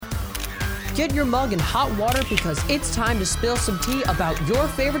Get your mug in hot water because it's time to spill some tea about your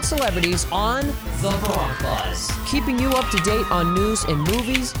favorite celebrities on The Bronc Buzz. Keeping you up to date on news in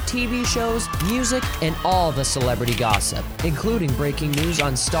movies, TV shows, music, and all the celebrity gossip, including breaking news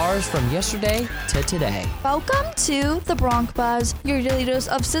on stars from yesterday to today. Welcome to The Bronc Buzz, your daily dose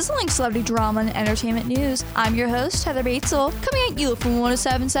of sizzling celebrity drama and entertainment news. I'm your host, Heather Batezel, coming at you from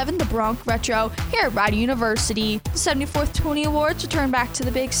 107.7 The Bronc Retro here at Rider University. The 74th Tony Awards returned back to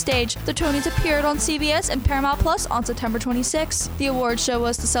the big stage. The Tonys appeared on CBS and Paramount Plus on September 26th. The awards show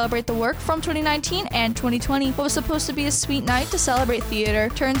was to celebrate the work from 2019 and 2020. What was supposed to be a sweet night to celebrate theater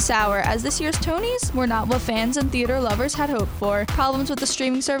turned sour, as this year's Tonys were not what fans and theater lovers had hoped for. Problems with the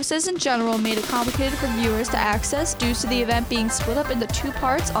streaming services in general made it complicated for viewers to access due to the event being split up into two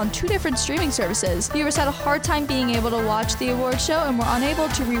parts on two different streaming services. Viewers had a hard time being able to watch the awards show and were unable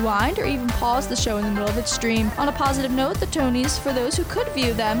to rewind or even pause the show in the middle of its stream. On a positive note, the Tonys, for those who could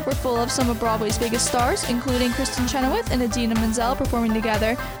view them, were full of some of Broadway's biggest stars, including Kristen Chenoweth and Idina Menzel performing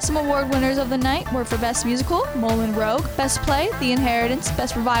together. Some award winners of the night were for Best Musical, Moulin Rouge; Best Play, The Inheritance;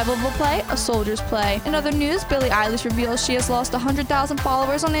 Best Revival of a Play, A Soldier's Play. In other news, Billie Eilish reveals she has lost 100,000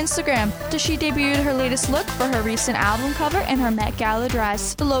 followers on Instagram after she debuted her latest look for her recent album cover and her Met Gala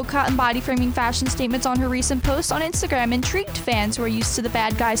dress. The low-cut and body-framing fashion statements on her recent post on Instagram intrigued fans who are used to the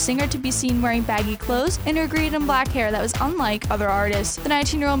bad guy singer to be seen wearing baggy clothes and her green and black hair that was unlike other artists. The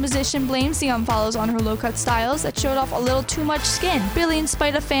 19-year-old musician blames the unfollows on her low-cut styles that showed off a little too much skin. Billie, in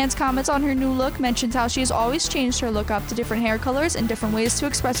spite of fans' comments on her new look, mentions how she has always changed her look up to different hair colors and different ways to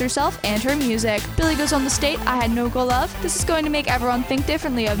express herself and her music. Billie goes on to state, "I had no goal of, this is going to make everyone think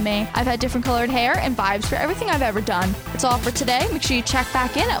differently of me. I've had different colored hair and vibes for everything I've ever done." That's all for today. Make sure you check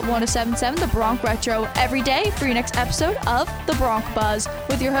back in at 107.7 The Bronc Retro every day for your next episode of The Bronc Buzz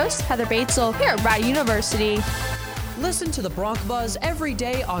with your host, Heather Batezel, here at Rider University. Listen to The Bronc Buzz every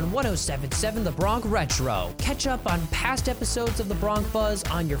day on 107.7 The Bronc Retro. Catch up on past episodes of The Bronc Buzz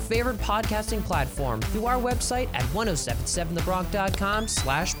on your favorite podcasting platform through our website at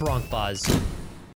 1077thebronc.com/BroncBuzz.